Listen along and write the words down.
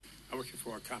working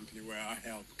for a company where I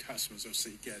help customers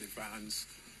obviously get vans,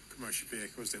 commercial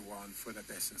vehicles they want for their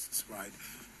businesses, right?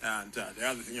 And the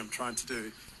other thing I'm trying to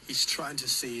do is trying to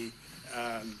see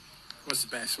what's the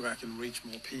best way I can reach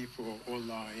more people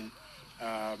online.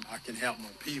 I can help more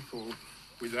people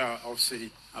without obviously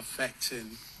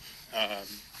affecting,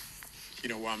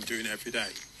 what I'm doing every day.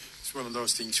 It's one of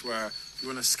those things where you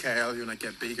want to scale, you want to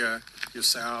get bigger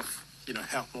yourself,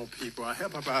 help more people. I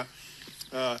help about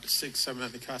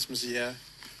 600-700 customers a year.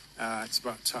 It's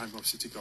about time obviously to go